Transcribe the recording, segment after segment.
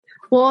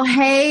Well,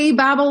 hey,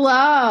 Bible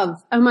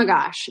Love. Oh my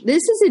gosh.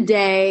 This is a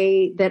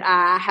day that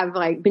I have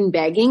been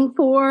begging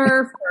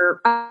for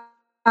I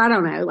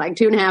don't know,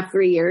 2.5,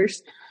 3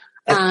 years.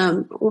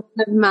 One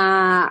of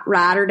my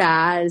ride or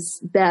die's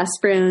best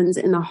friends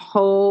in the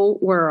whole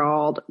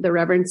world, the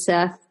Reverend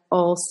Seth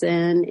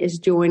Olson, is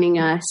joining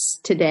us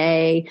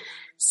today.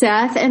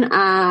 Seth and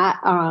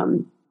I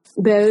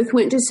both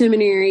went to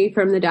seminary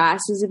from the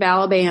Diocese of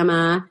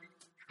Alabama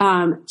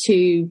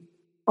to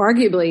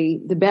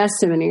arguably the best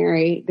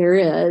seminary there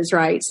is,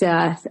 right,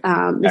 Seth?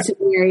 The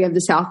Seminary of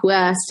the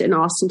Southwest in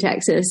Austin,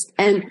 Texas.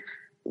 And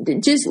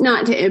just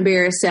not to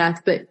embarrass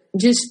Seth, but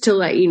just to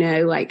let you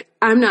know,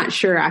 I'm not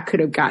sure I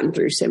could have gotten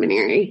through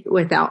seminary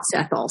without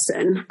Seth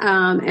Olson.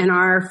 And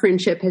our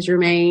friendship has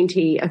remained.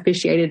 He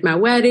officiated my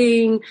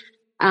wedding.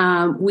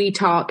 We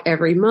talk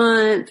every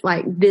month.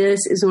 This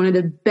is one of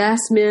the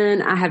best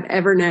men I have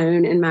ever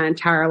known in my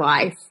entire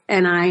life.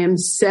 And I am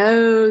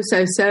so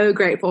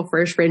grateful for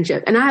his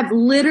friendship. And I've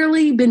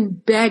literally been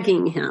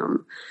begging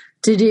him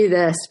to do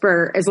this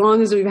for as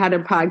long as we've had a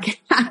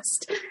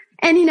podcast.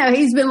 And,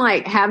 he's been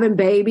having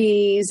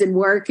babies and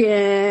working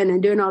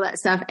and doing all that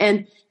stuff.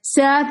 And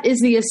Seth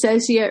is the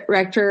associate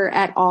rector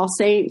at All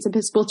Saints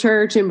Episcopal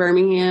Church in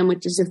Birmingham,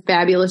 which is a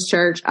fabulous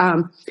church.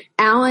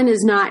 Alan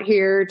is not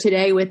here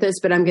today with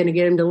us, but I'm going to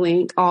get him to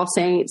link All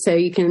Saints so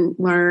you can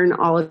learn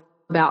all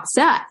about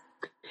Seth.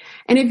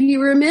 And if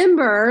you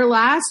remember,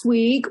 last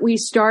week we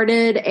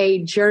started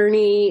a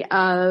journey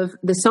of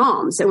the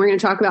Psalms, and we're going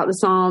to talk about the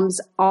Psalms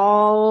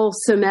all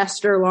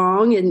semester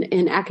long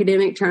in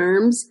academic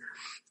terms.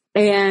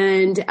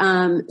 And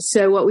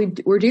so what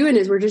we're doing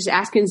is we're just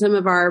asking some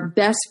of our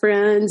best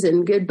friends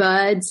and good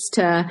buds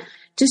to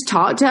just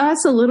talk to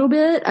us a little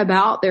bit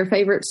about their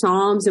favorite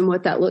Psalms and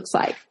what that looks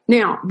like.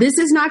 Now, this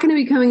is not going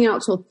to be coming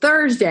out till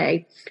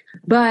Thursday,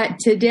 but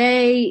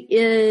today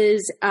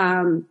is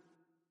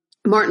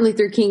Martin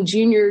Luther King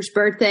Jr.'s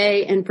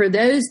birthday. And for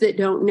those that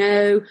don't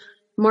know,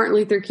 Martin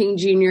Luther King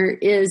Jr.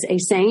 is a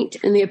saint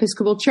in the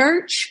Episcopal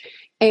Church.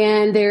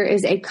 And there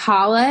is a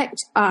collect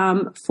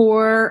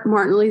for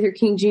Martin Luther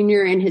King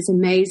Jr. and his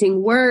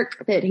amazing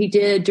work that he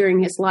did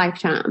during his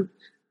lifetime.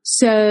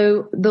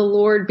 So the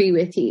Lord be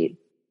with you.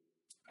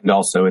 And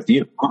also with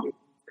you.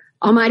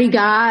 Almighty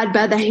God,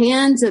 by the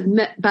hand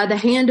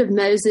of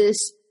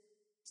Moses,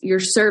 your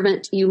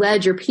servant, you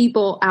led your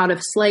people out of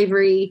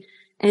slavery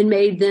and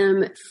made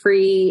them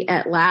free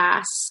at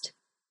last.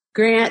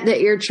 Grant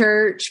that your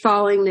church,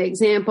 following the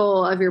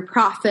example of your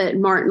prophet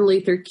Martin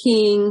Luther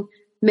King,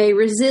 may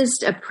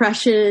resist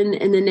oppression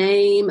in the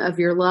name of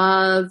your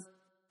love,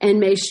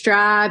 and may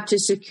strive to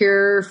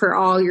secure for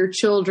all your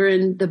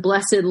children the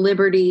blessed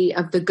liberty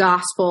of the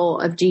gospel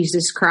of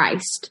Jesus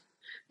Christ,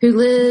 who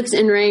lives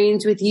and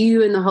reigns with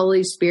you in the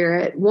Holy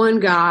Spirit, one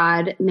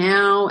God,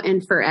 now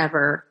and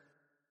forever.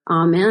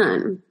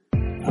 Amen.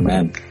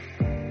 Amen.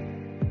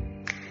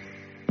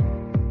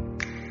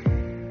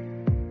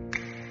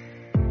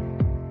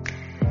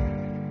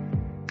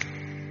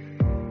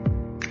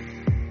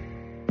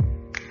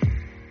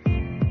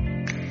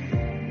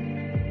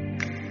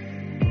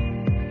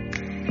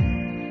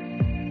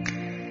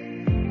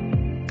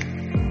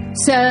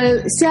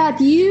 So, Seth,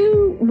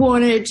 you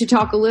wanted to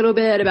talk a little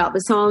bit about the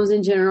Psalms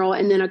in general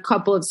and then a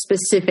couple of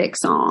specific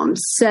Psalms.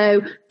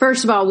 So,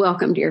 first of all,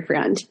 welcome, dear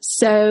friend.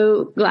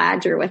 So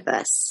glad you're with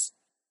us.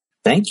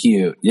 Thank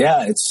you.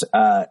 Yeah, it's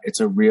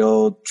a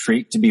real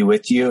treat to be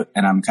with you.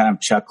 And I'm kind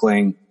of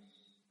chuckling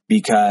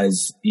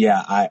because,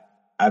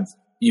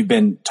 you've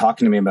been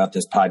talking to me about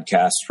this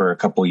podcast for a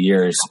couple of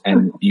years,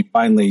 and you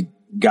finally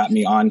got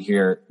me on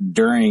here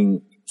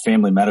during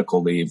family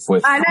medical leave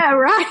with. I know,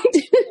 right?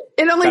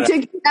 It only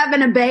took you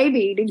having a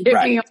baby to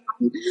get me on.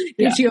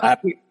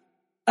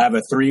 I have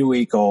a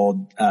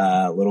 3-week-old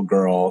little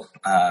girl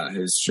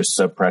who's just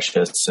so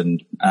precious,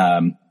 and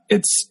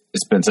it's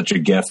been such a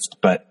gift.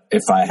 But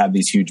if I have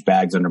these huge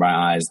bags under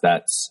my eyes,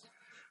 that's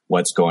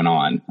what's going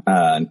on.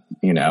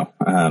 You got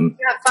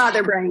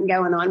father brain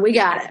going on. We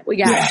got it.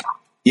 It.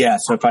 Yeah.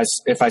 So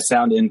if I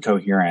sound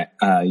incoherent,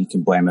 you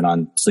can blame it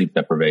on sleep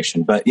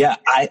deprivation. But yeah,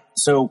 I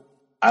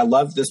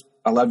love this.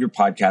 I love your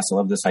podcast. I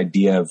love this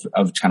idea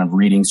of kind of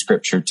reading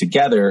scripture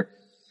together.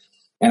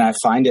 And I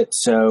find it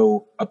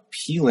so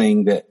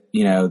appealing that,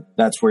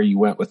 that's where you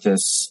went with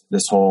this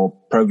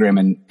whole program,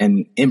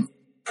 and in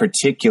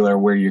particular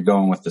where you're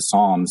going with the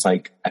Psalms.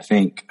 I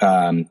think,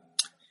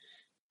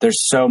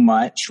 there's so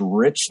much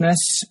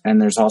richness,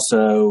 and there's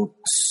also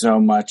so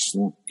much,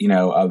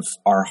 of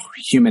our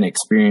human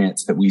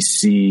experience that we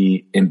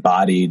see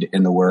embodied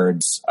in the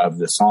words of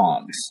the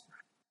Psalms.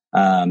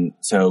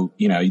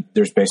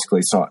 There's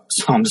basically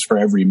Psalms for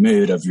every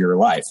mood of your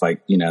life,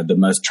 the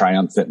most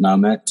triumphant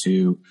moment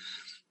to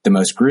the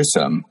most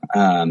gruesome.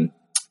 So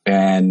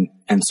I'm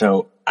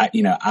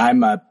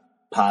a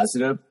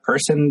positive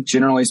person,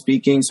 generally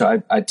speaking. So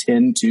I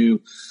tend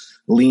to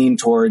lean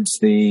towards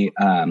the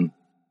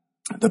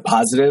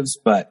positives.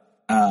 But,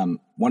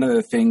 one of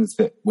the things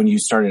that when you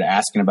started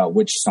asking about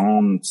which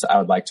Psalms I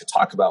would like to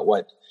talk about,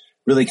 what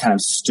really kind of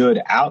stood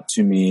out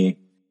to me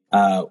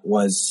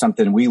was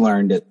something we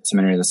learned at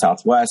Seminary of the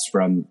Southwest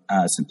from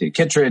Cynthia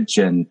Kittredge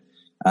and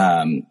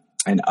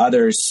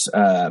others.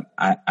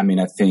 I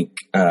think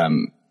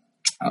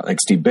like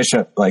Steve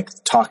Bishop, like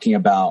talking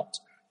about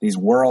these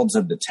worlds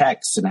of the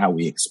text and how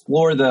we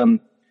explore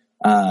them.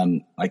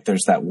 Like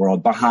there's that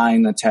world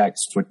behind the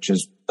text, which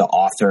is the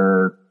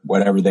author,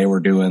 whatever they were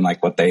doing,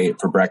 like what they ate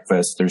for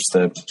breakfast. There's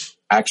the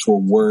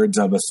actual words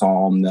of a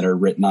psalm that are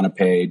written on a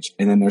page.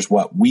 And then there's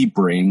what we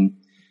bring,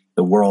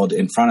 the world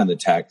in front of the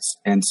text.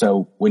 And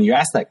so when you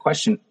ask that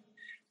question,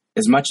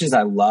 as much as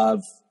I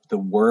love the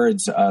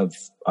words of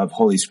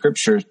Holy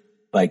Scripture,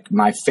 like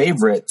my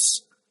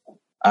favorites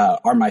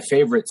are my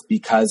favorites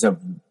because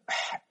of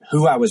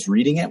who I was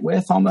reading it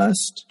with,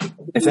 almost,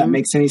 if that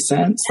makes any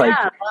sense. Yeah, like,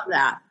 I love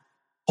that.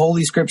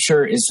 Holy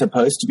Scripture is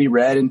supposed to be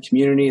read in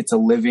community. It's a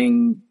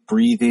living,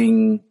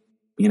 breathing,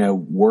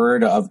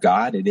 word of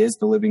God. It is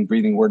the living,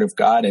 breathing word of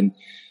God. And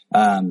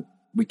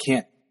we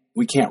can't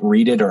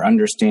read it or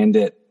understand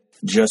it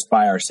just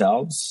by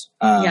ourselves.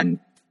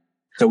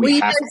 So we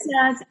have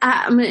Seth,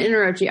 I'm going to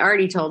interrupt you. I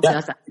already told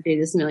Seth I do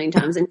this a million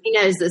times, and he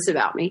knows this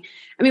about me.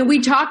 I mean,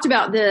 we talked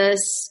about this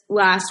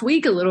last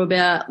week a little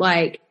bit,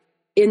 like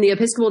in the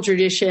Episcopal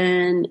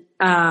tradition,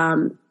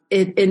 in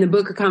the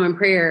Book of Common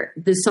Prayer,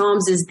 the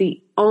Psalms is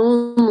the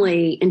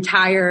only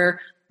entire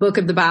book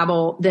of the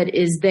Bible that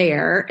is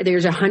there.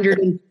 There's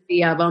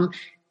 150 of them.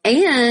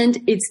 And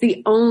it's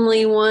the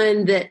only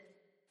one that,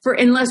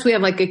 unless we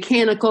have like a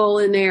canticle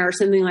in there or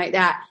something like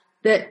that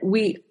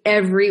we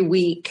every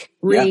week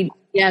read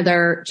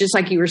together, just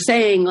like you were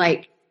saying,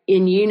 like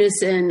in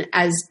unison,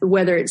 as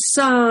whether it's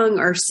sung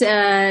or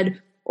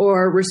said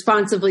or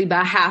responsively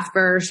by half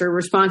verse or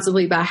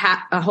responsively by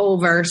a whole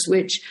verse,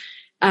 which,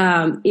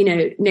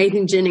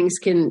 Nathan Jennings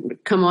can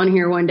come on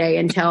here one day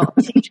and teach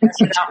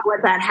us about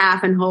what that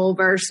half and whole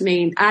verse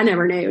means. I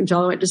never knew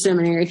until I went to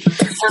seminary.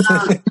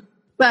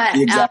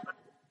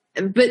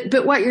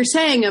 But what you're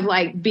saying of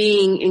like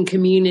being in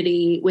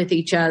community with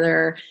each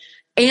other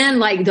and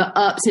like the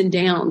ups and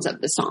downs of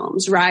the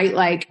Psalms, right?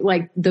 Like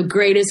the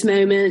greatest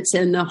moments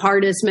and the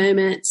hardest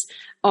moments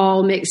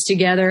all mixed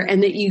together,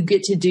 and that you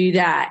get to do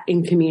that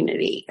in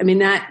community. I mean,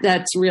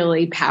 that's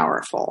really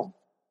powerful.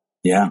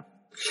 Yeah.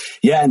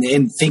 Yeah.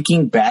 And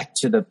thinking back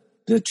to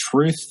the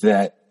truth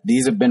that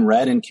these have been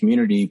read in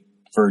community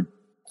for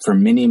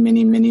many,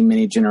 many, many,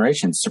 many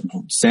generations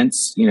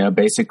since,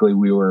 basically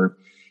we were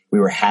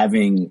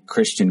having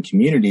Christian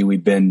community.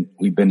 We've been,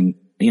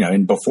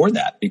 and before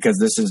that,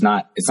 because it's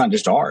not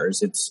just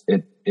ours.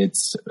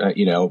 It's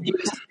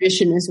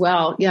tradition as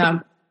well. Yeah.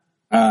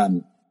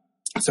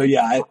 So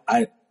yeah,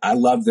 I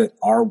love that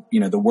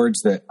the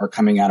words that are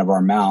coming out of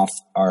our mouth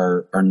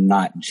are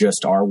not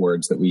just our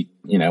words, that we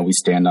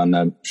stand on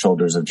the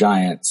shoulders of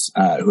giants,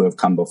 who have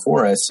come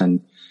before us,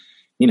 and,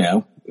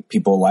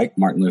 people like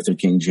Martin Luther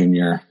King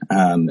Jr.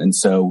 And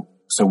so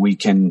we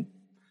can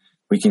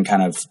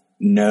kind of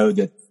know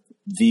that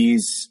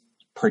these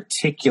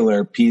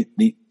particular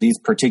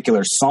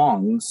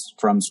songs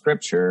from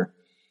Scripture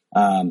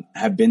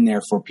have been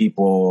there for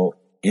people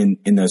in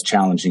those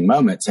challenging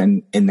moments,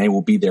 and they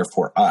will be there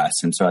for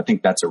us. And so I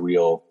think that's a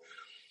real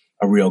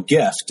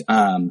gift.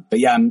 But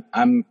yeah,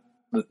 I'm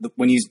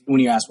when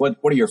you ask what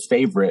are your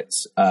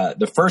favorites,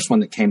 the first one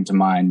that came to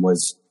mind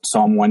was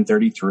Psalm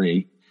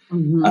 133.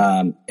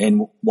 Mm-hmm.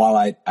 And while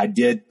I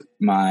did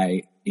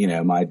my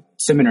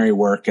seminary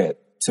work at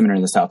Seminary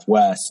of the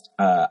Southwest,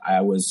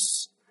 I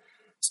was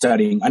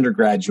studying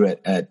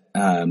undergraduate at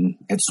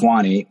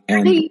Sewanee. And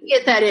I knew you'd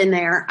get that in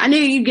there. I knew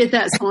you'd get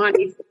that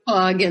Sewanee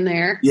plug in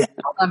there. Yeah.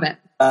 I love it.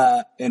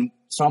 And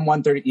Psalm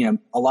 130,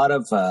 a lot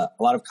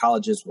of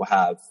colleges will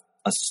have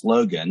a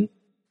slogan,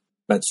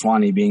 but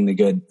Sewanee being the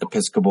good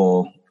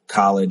Episcopal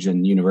college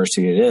and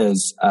university it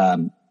is,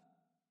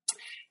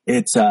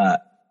 it's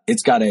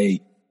got a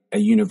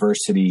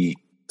university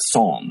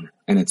psalm,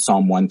 and it's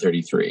Psalm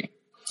 133.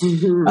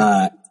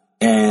 Mm-hmm.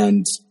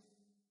 And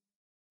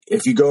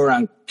if you go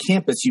around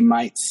campus, you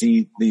might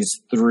see these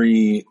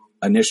three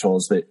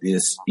initials that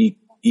is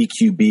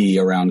EQB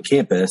around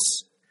campus.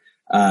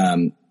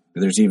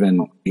 There's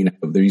even,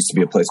 there used to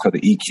be a place called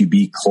the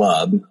EQB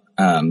Club,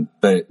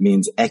 but it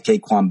means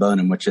Ecce Quam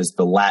Bonum, which is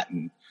the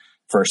Latin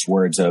first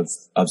words of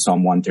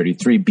Psalm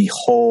 133.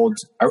 Behold,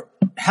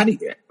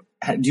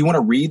 do you want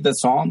to read the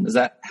psalm? Is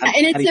that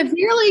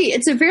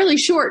it's a fairly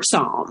short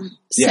psalm.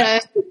 Yeah.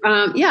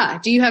 So,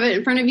 do you have it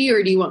in front of you,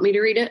 or do you want me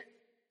to read it?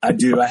 I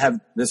do.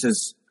 This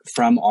is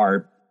from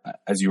our,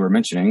 as you were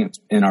mentioning, it's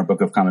in our Book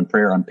of Common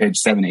Prayer on page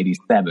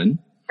 787.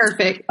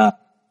 Perfect.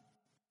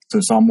 So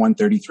Psalm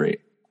 133.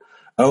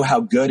 Oh, how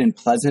good and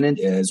pleasant it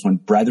is when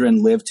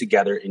brethren live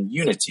together in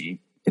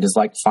unity. It is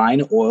like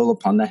fine oil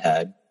upon the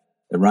head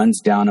that runs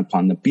down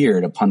upon the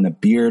beard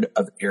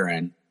of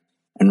Aaron,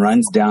 and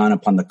runs down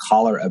upon the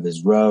collar of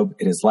his robe.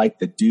 It is like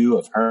the dew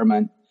of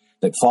Hermon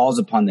that falls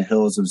upon the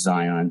hills of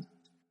Zion.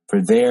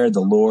 For there the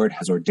Lord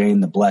has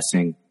ordained the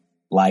blessing,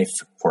 life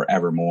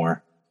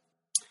forevermore.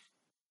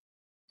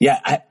 Yeah,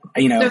 So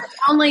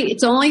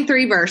it's only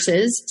 3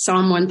 verses,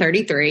 Psalm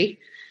 133.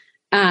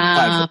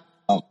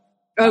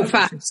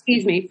 5.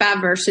 Excuse me,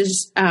 5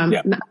 verses. I'm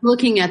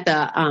looking at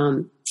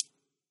the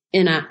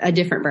in a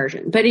different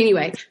version, but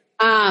anyway,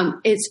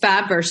 it's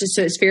 5 verses,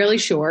 so it's fairly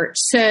short.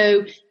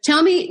 So tell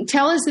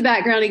us the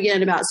background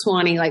again about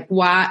Swanee, like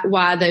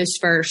why those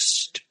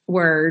first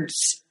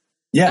words,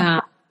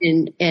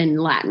 in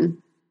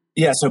Latin.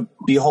 Yeah. So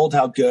behold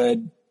how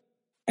good,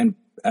 and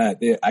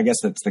I guess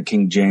that's the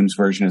King James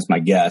version is my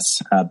guess.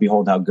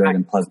 Behold how good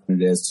and pleasant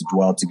it is to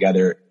dwell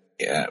together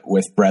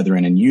with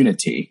brethren in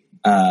unity.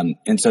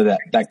 And so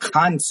that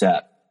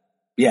concept,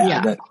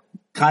 that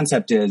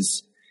concept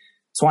is,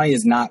 Swanee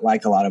is not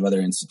like a lot of other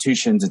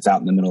institutions. It's out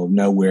in the middle of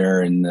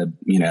nowhere in the,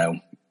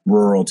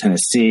 rural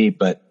Tennessee.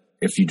 But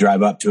if you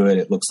drive up to it,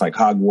 it looks like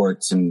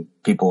Hogwarts, and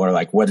people are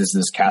like, what is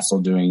this castle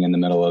doing in the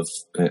middle of,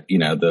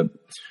 the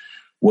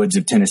woods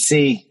of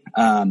Tennessee?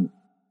 And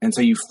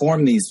so you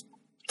form these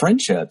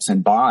friendships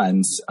and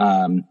bonds.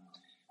 And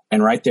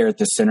right there at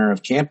the center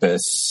of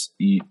campus,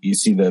 you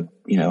see the,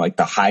 like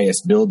the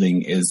highest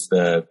building is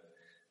the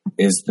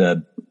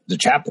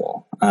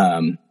chapel.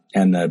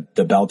 And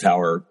the bell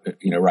tower,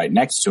 right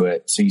next to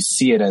it. So you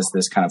see it as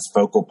this kind of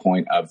focal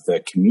point of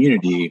the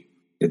community,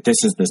 that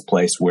this is this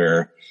place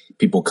where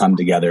people come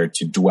together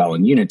to dwell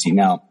in unity.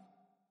 Now,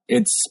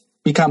 it's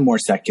become more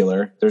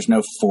secular. There's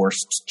no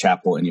forced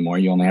chapel anymore.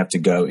 You only have to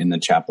go in the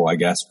chapel, I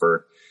guess,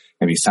 for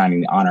maybe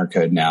signing the honor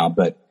code now.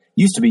 But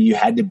used to be you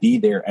had to be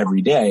there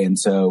every day. And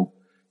so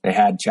they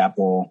had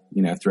chapel,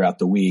 throughout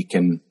the week.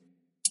 And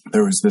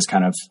there was this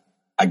kind of,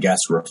 I guess,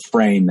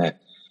 refrain that,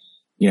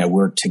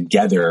 we're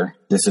together.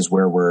 This is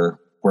where we're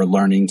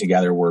learning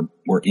together. We're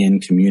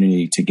in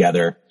community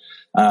together.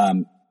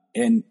 And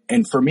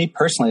for me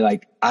personally,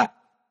 like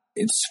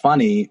it's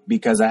funny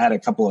because I had a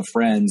couple of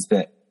friends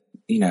that,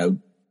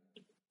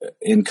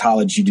 in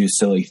college you do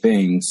silly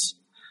things.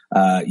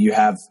 You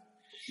have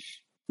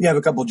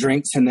a couple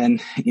drinks, and then,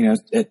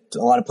 at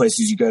a lot of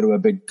places you go to a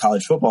big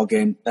college football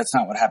game. That's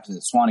not what happens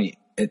at Swanee.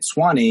 At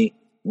Swanee,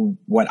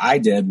 what I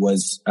did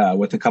was,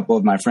 with a couple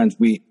of my friends,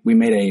 we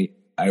made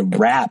a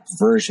rap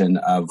version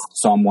of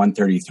Psalm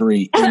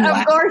 133.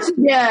 Of course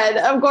you did.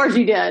 Of course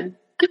you did.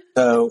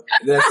 So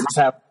this is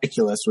how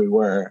ridiculous we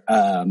were.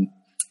 Do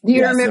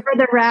you remember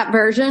the rap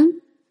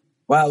version?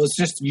 Well, it was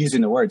just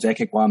using the words.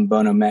 Ekekwam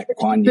bono mek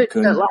kwan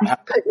yikun.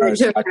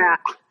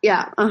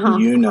 Yeah.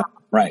 Uh-huh.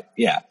 Right.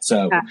 Yeah.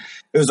 So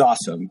it was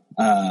awesome.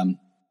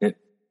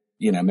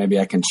 Maybe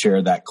I can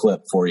share that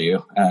clip for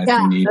you. If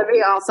you need. That'd be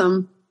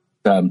awesome.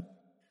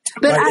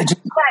 But that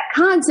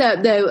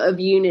concept, though, of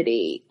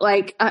unity,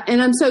 like,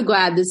 and I'm so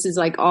glad this is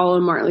like all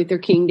on Martin Luther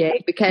King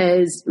Day,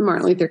 because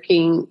Martin Luther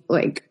King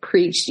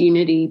preached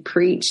unity,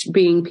 preached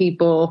being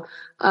people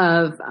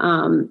of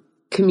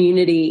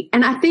community,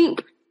 and I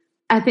think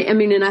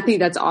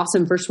that's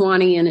awesome for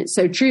Swanee, and it's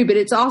so true. But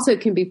it's also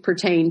can be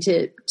pertained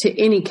to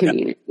any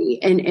community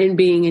and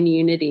being in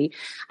unity.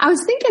 I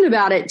was thinking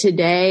about it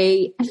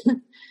today.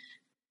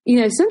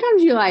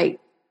 Sometimes you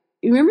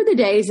remember the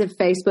days of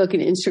Facebook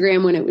and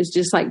Instagram when it was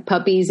just like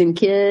puppies and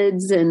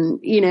kids and,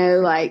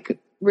 like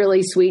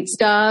really sweet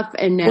stuff.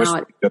 And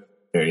now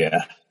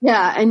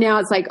and now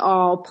it's like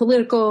all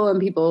political and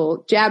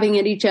people jabbing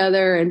at each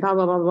other and blah,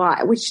 blah, blah,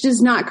 blah, which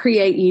does not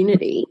create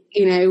unity,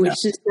 which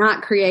does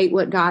not create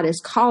what God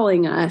is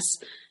calling us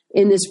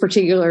in this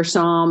particular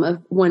Psalm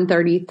of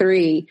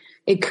 133.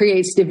 It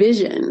creates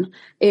division.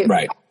 It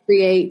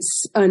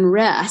creates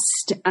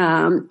unrest.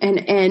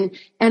 And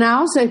I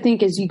also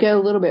think as you go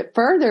a little bit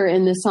further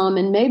in the Psalm,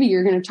 and maybe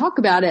you're going to talk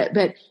about it,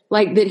 but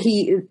like that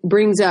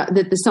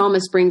that the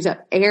psalmist brings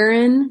up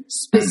Aaron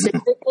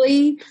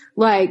specifically,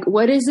 like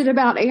what is it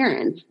about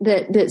Aaron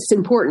that's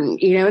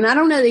important, and I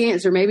don't know the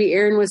answer. Maybe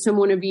Aaron was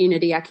someone of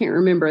unity. I can't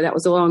remember. That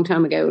was a long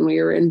time ago when we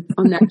were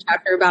on that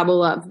chapter of Bible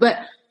Love, but,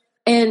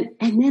 and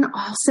then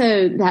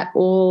also that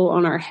oil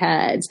on our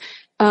heads.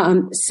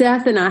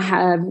 Seth and I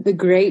have the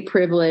great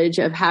privilege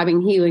of having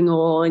healing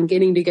oil and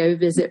getting to go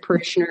visit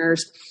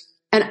parishioners.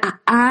 And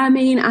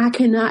I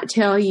cannot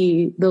tell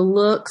you the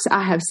looks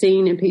I have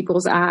seen in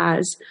people's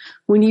eyes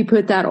when you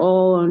put that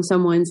oil on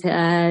someone's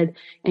head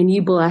and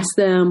you bless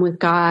them with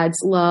God's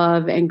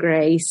love and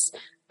grace.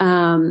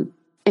 And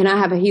I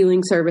have a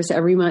healing service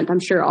every month. I'm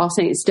sure All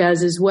Saints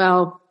does as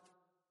well.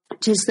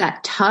 Just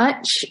that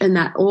touch and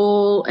that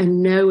oil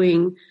and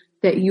knowing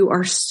that you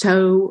are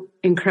so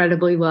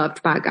incredibly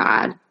loved by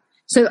God.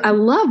 So I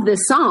love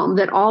this psalm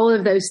that all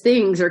of those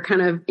things are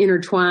kind of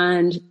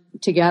intertwined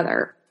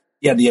together.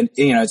 Yeah,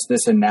 it's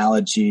this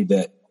analogy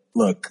that,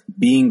 look,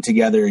 being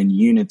together in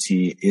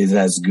unity is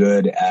as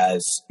good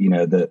as,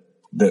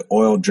 the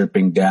oil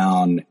dripping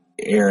down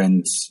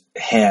Aaron's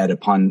head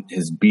upon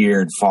his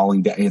beard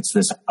falling down. It's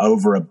this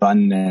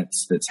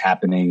overabundance that's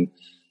happening,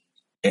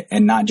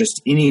 and not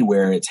just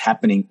anywhere. It's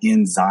happening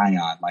in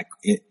Zion, like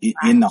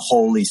in the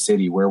holy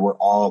city where we're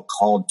all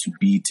called to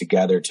be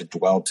together, to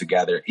dwell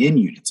together in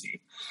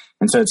unity.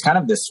 And so it's kind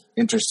of this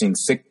interesting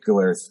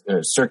circular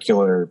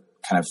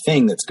kind of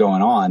thing that's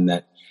going on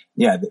that,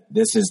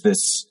 this is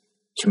this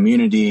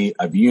community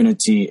of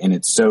unity. And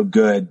it's so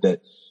good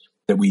that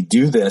we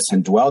do this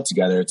and dwell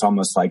together. It's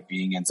almost like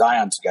being in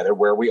Zion together,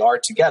 where we are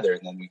together,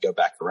 and then we go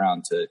back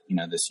around to,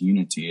 this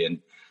unity. And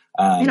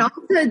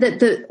also that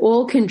the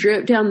oil can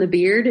drip down the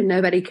beard and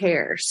nobody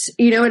cares.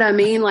 You know what I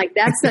mean? Like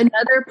that's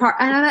another part.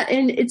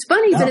 And it's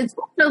funny, but it's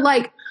also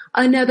like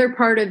another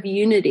part of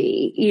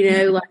unity,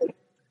 like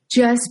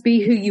just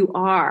be who you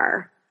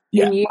are.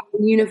 Yeah. And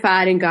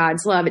unified in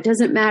God's love. It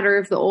doesn't matter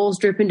if the oil's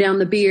dripping down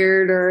the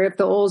beard or if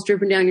the oil's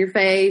dripping down your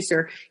face,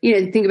 or,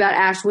 think about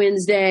Ash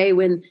Wednesday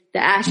when the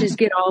ashes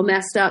get all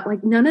messed up.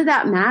 Like none of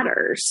that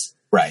matters.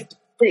 Right.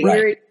 That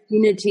you're in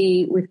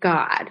unity with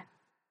God.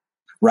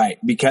 Right.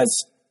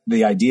 Because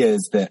the idea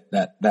is that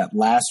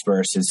last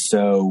verse is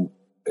so,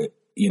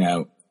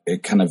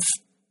 it kind of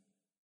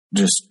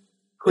just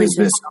is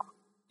this,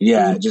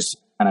 just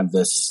kind of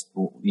this,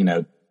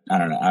 I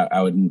don't know.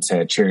 I wouldn't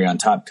say a cherry on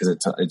top, because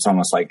it's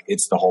almost like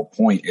it's the whole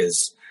point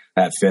is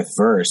that fifth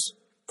verse.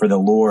 For the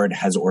Lord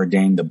has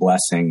ordained the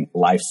blessing,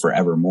 life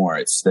forevermore.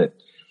 It's that,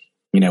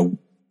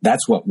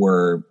 that's what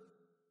we're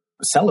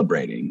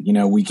celebrating.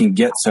 We can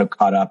get so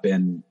caught up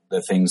in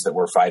the things that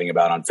we're fighting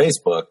about on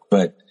Facebook,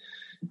 but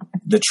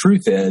the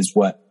truth is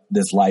what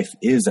this life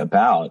is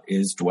about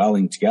is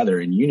dwelling together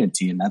in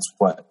unity. And that's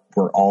what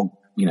we're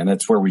all,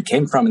 that's where we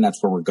came from, and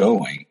that's where we're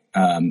going.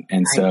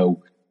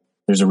 So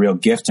there's a real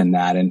gift in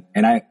that.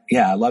 And I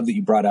love that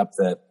you brought up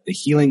the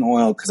healing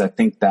oil, because I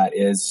think that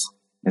it's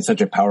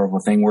such a powerful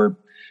thing. We're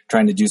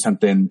trying to do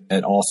something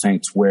at All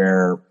Saints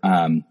where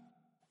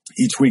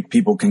each week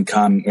people can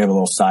come. We have a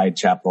little side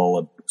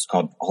chapel. It's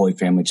called Holy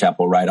Family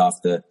Chapel, right off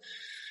the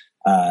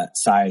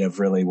side of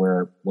really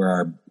where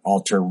our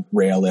altar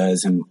rail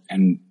is.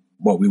 And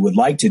what we would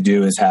like to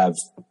do is have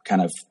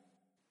kind of,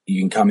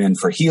 you can come in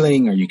for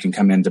healing, or you can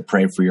come in to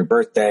pray for your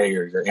birthday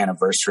or your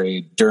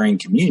anniversary during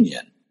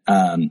communion.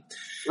 I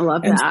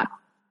love that.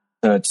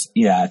 So it's,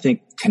 I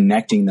think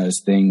connecting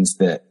those things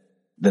that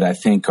I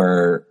think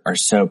are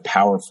so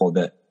powerful,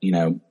 that,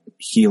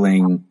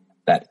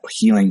 that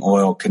healing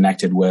oil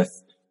connected with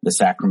the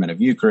sacrament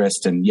of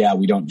Eucharist. And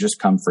we don't just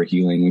come for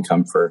healing, we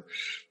come for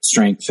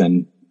strength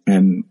and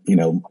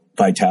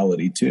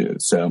vitality too.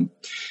 So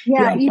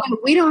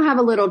we don't have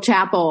a little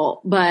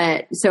chapel,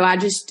 but so I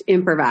just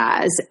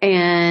improvise.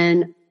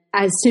 And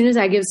as soon as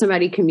I give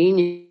somebody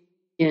communion,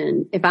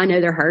 if I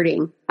know they're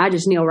hurting, I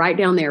just kneel right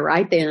down there,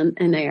 right then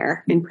and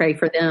there, and pray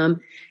for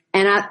them.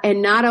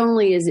 And not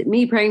only is it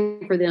me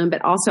praying for them,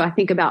 but also I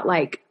think about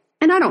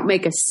and I don't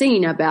make a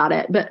scene about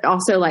it, but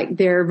also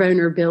their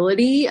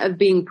vulnerability of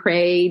being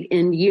prayed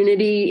in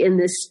unity in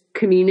this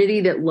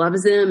community that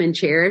loves them and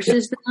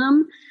cherishes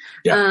them.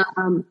 Yeah.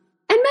 And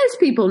most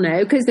people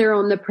know because they're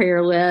on the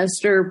prayer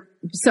list or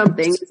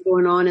something's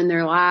going on in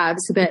their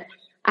lives. But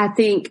I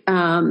think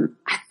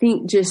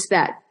just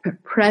that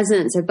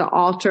presence at the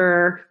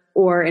altar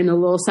or in a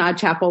little side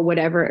chapel,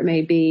 whatever it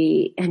may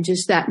be, and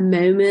just that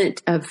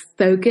moment of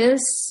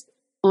focus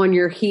on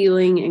your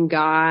healing and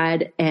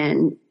God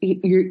and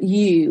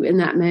you in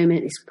that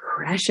moment is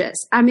precious.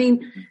 I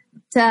mean,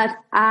 Seth,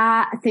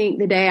 I think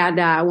the day I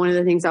die, one of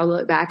the things I'll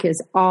look back is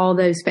all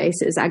those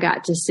faces I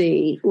got to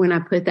see when I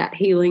put that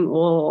healing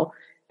oil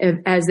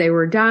as they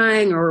were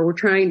dying or were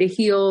trying to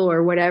heal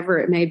or whatever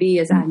it may be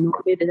as I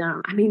anointed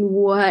them. I mean,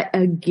 what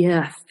a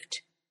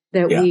gift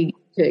that we get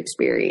to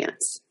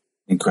experience.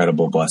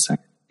 Incredible blessing.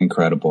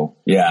 Incredible.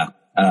 Yeah.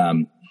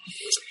 I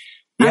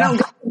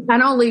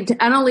don't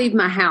leave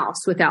my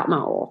house without my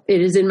oil.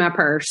 It is in my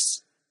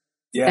purse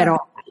at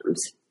all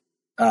times.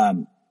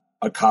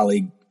 A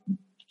colleague,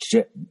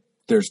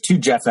 there's two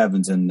Jeff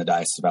Evans in the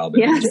Diocese of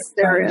Alabama. Yes,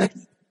 there is.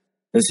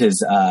 This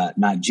is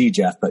not G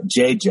Jeff, but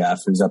J Jeff,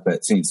 who's up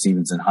at St.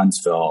 Stephen's in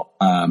Huntsville,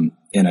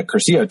 in a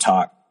Curcio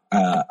talk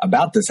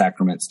about the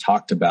sacraments,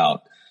 talked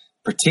about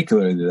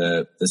particularly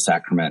the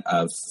sacrament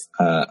of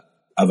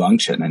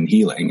unction and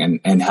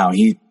healing, and how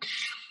he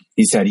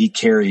said he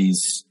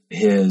carries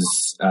his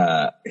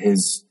oil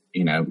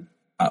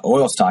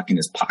stock in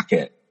his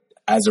pocket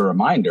as a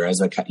reminder,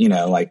 as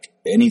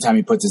anytime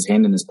he puts his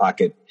hand in his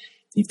pocket,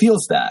 he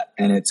feels that,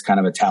 and it's kind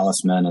of a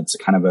talisman. It's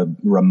kind of a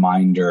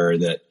reminder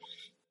that,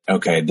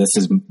 okay, this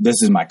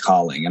is my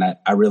calling. And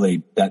I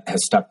really, that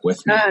has stuck with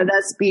me. Oh,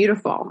 that's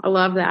beautiful. I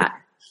love that.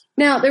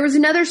 Now, there was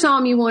another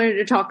psalm you wanted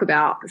to talk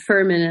about for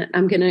a minute.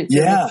 I'm going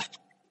to.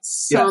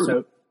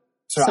 So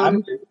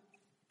I'm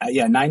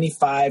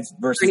 95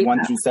 verses 95.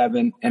 1 through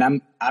 7.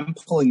 And I'm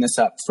pulling this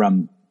up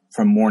from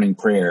morning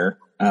prayer.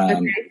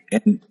 And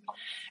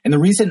the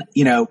reason,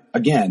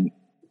 again,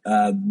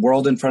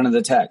 world in front of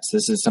the text,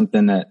 this is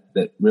something that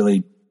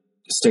really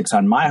sticks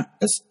out,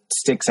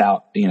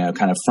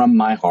 kind of from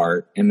my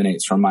heart,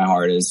 emanates from my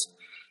heart, is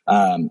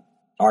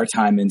our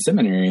time in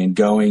seminary and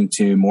going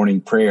to morning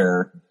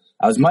prayer.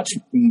 I was much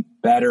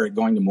better at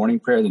going to morning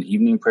prayer than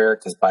evening prayer,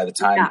 because by the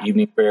time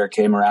evening prayer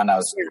came around, I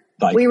was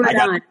like, we were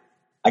done.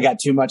 I got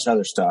too much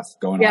other stuff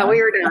going on. Yeah,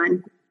 we were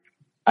done.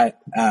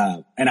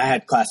 And I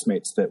had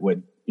classmates that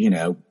would,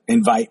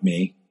 invite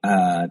me.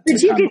 But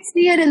you could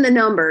see it in the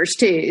numbers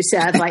too,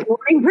 Seth. Like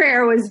morning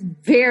prayer was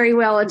very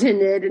well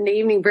attended, and the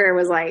evening prayer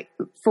was like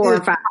 4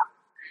 or 5.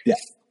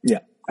 Yeah.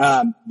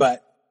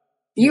 But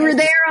You were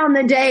there on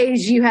the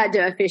days you had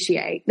to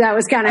officiate. That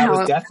was kind of how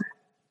it was.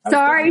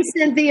 Sorry,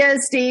 Cynthia,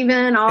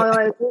 Stephen,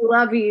 we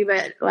love you,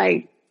 but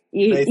like,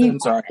 Nathan,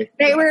 sorry.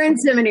 They were in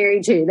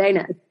seminary too. They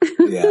know.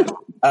 Yeah.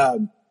 I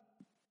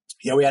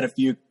had a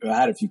few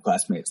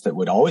classmates that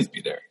would always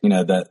be there,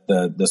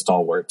 the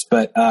stalwarts,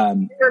 but,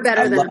 they were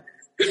better than us.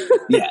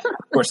 Yeah,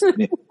 of course.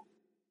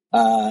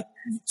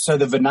 So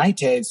the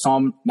Venite,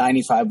 Psalm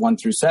 95,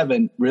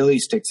 1-7 really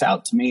sticks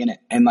out to me.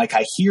 And like,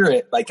 I hear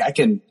it, like I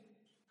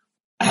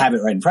have it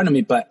right in front of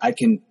me, but I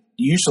can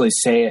usually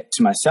say it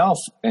to myself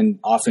and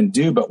often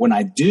do. But when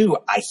I do,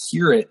 I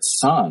hear it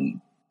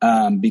sung,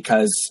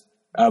 because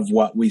of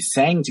what we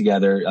sang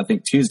together. I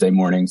think Tuesday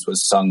mornings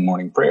was sung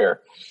morning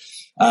prayer.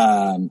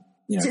 Can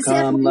you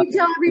tell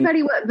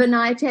everybody what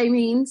Venite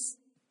means?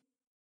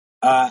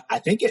 I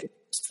think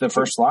it's the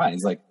first line.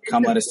 It's like,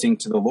 come, let us sing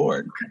to the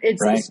Lord.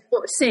 It's right?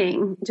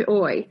 Sing to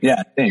oi.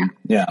 Yeah, sing.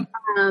 Yeah.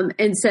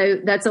 And so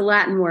that's a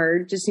Latin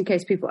word, just in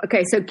case people.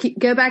 Okay, so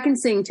go back and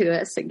sing to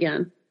us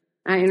again.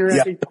 I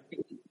interrupted.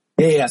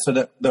 Yeah. So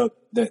the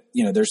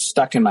they're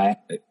stuck in my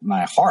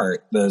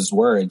heart. Those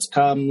words,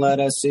 come, let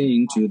us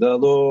sing to the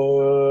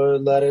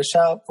Lord. Let us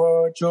shout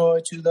for joy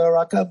to the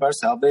rock of our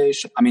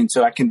salvation. I mean,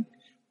 so I can,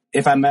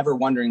 if I'm ever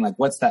wondering, like,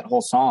 what's that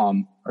whole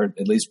psalm, or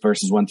at least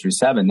verses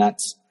 1-7,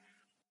 that's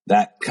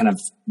that kind of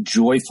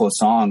joyful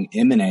song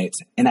emanates.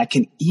 And I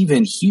can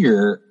even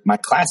hear my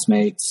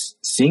classmates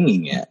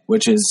singing it,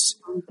 which is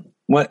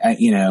what, I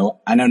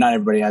know not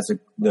everybody has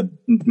the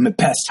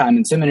best time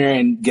in seminary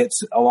and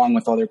gets along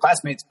with all their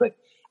classmates, but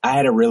I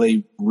had a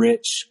really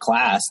rich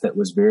class that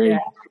was very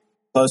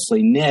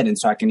closely knit. And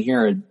so I can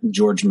hear a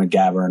George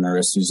McGavern or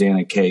a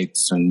Susanna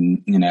Cates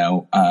and,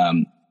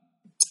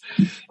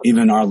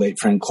 even our late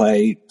friend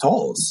Clay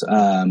Tolles,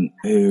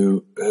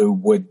 who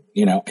would,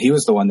 he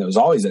was the one that was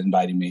always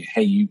inviting me.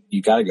 Hey,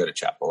 you got to go to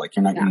chapel. Like,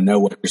 you're not going to know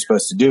what you're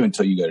supposed to do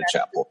until you go to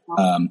chapel.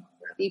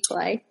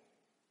 Clay.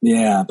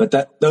 Yeah,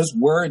 but those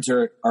words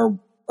are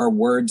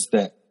words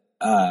that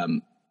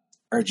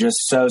are just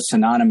so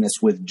synonymous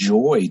with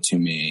joy to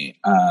me.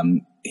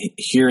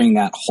 Hearing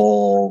that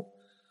whole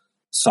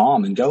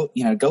psalm, and go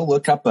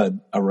look up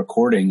a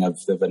recording of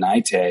the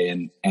Venite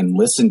and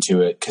listen to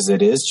it, because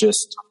it is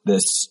just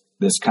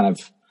this kind of,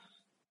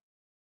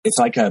 it's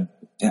like an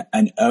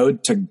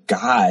ode to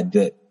God,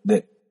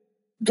 that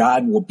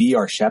God will be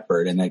our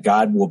shepherd, and that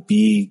God will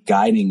be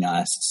guiding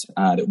us,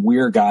 that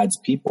we're God's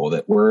people,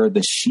 that we're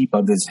the sheep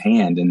of his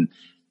hand. And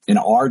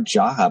our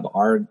job,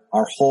 our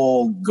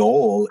whole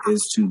goal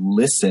is to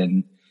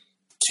listen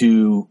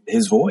to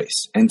his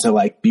voice, and to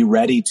like be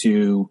ready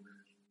to,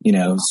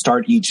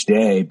 start each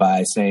day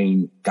by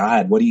saying,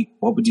 God, what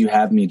would you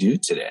have me do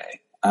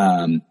today?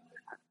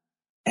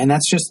 And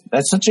that's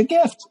such a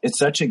gift. It's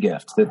such a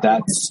gift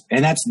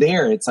that's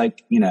there. It's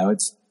like,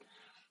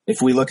 if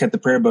we look at the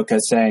prayer book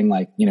as saying,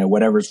 like,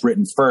 whatever's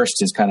written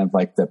first is kind of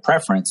like the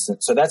preference.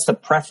 So that's the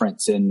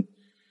preference in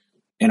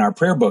our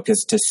prayer book,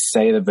 is to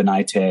say the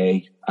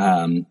Venite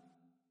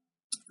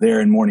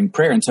there in morning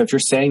prayer. And so if you're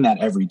saying that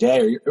every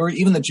day, or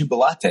even the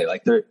Jubilate,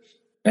 like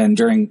and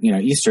during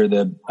Easter,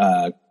 the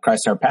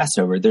Christ our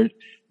Passover,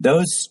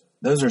 those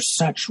are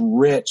such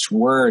rich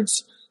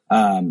words.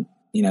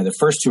 The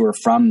first two are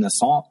from the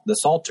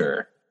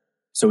Psalter.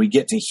 So we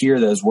get to hear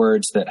those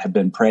words that have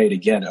been prayed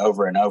again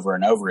over and over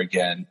and over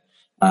again.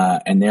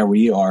 And there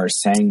we are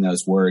saying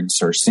those words,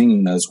 or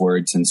singing those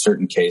words in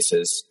certain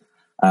cases.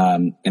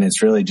 And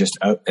it's really just,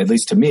 at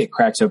least to me, it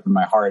cracks open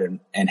my heart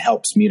and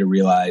helps me to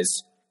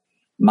realize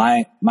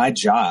my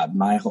job,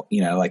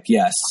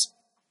 yes,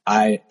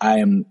 I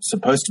am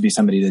supposed to be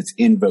somebody that's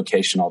in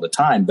vocation all the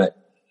time, but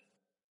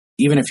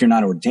even if you're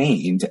not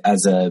ordained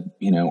as a,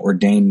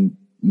 ordained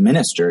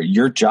minister,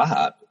 your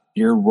job,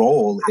 your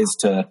role is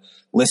to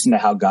listen to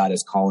how God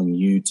is calling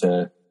you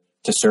to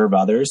serve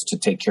others, to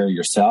take care of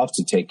yourself,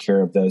 to take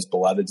care of those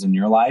beloveds in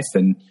your life,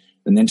 and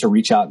then to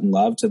reach out in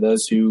love to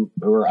those who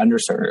are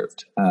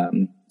underserved.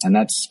 And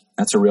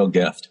that's a real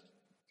gift.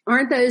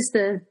 Aren't those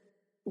the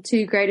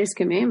two greatest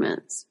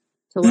commandments?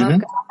 To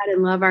love God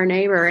and love our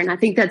neighbor. And I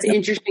think that's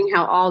interesting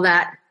how all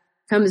that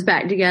comes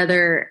back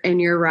together, and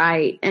you're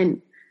right.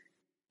 And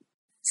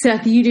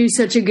Seth, you do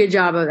such a good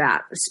job of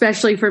that,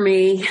 especially for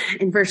me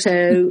and for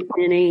so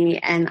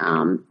many. And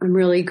I'm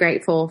really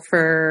grateful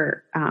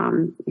for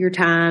your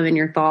time and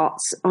your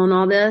thoughts on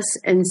all this.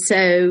 And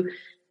so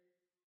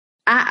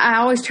I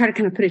always try to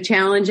kind of put a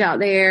challenge out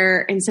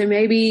there. And so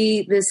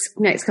maybe this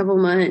next couple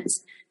of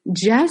months,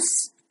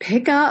 just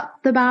pick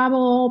up the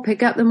Bible,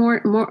 pick up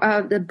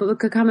the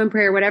Book of Common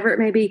Prayer, whatever it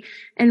may be,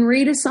 and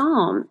read a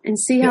psalm and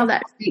see how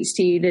that speaks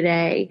to you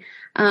today.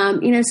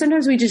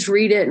 Sometimes we just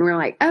read it and we're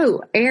like,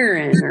 oh,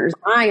 Aaron or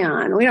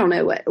Zion. We don't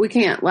know we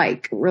can't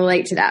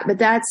relate to that, but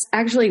that's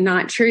actually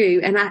not true.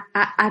 And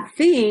I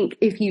think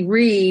if you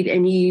read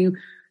and you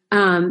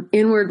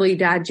inwardly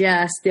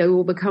digest, they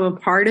will become a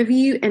part of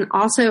you. And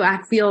also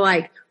I feel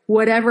like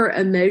whatever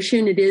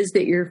emotion it is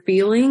that you're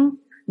feeling,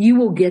 you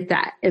will get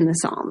that in the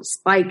Psalms.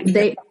 Like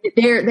they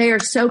are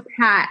so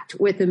packed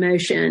with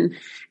emotion.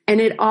 And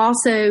it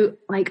also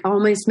like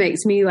almost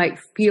makes me like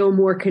feel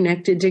more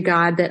connected to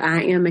God, that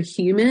I am a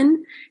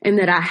human and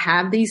that I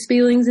have these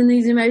feelings and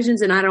these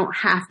emotions, and I don't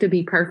have to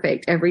be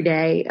perfect every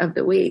day of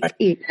the week,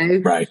 you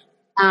know? Right.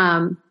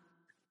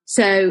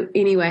 So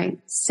anyway,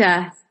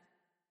 Seth,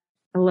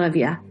 I love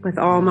you with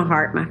all my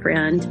heart, my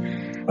friend.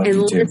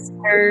 And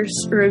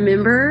listeners,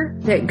 remember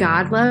that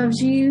God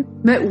loves you,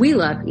 but we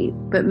love you,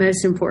 but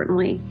most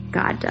importantly,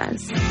 God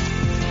does.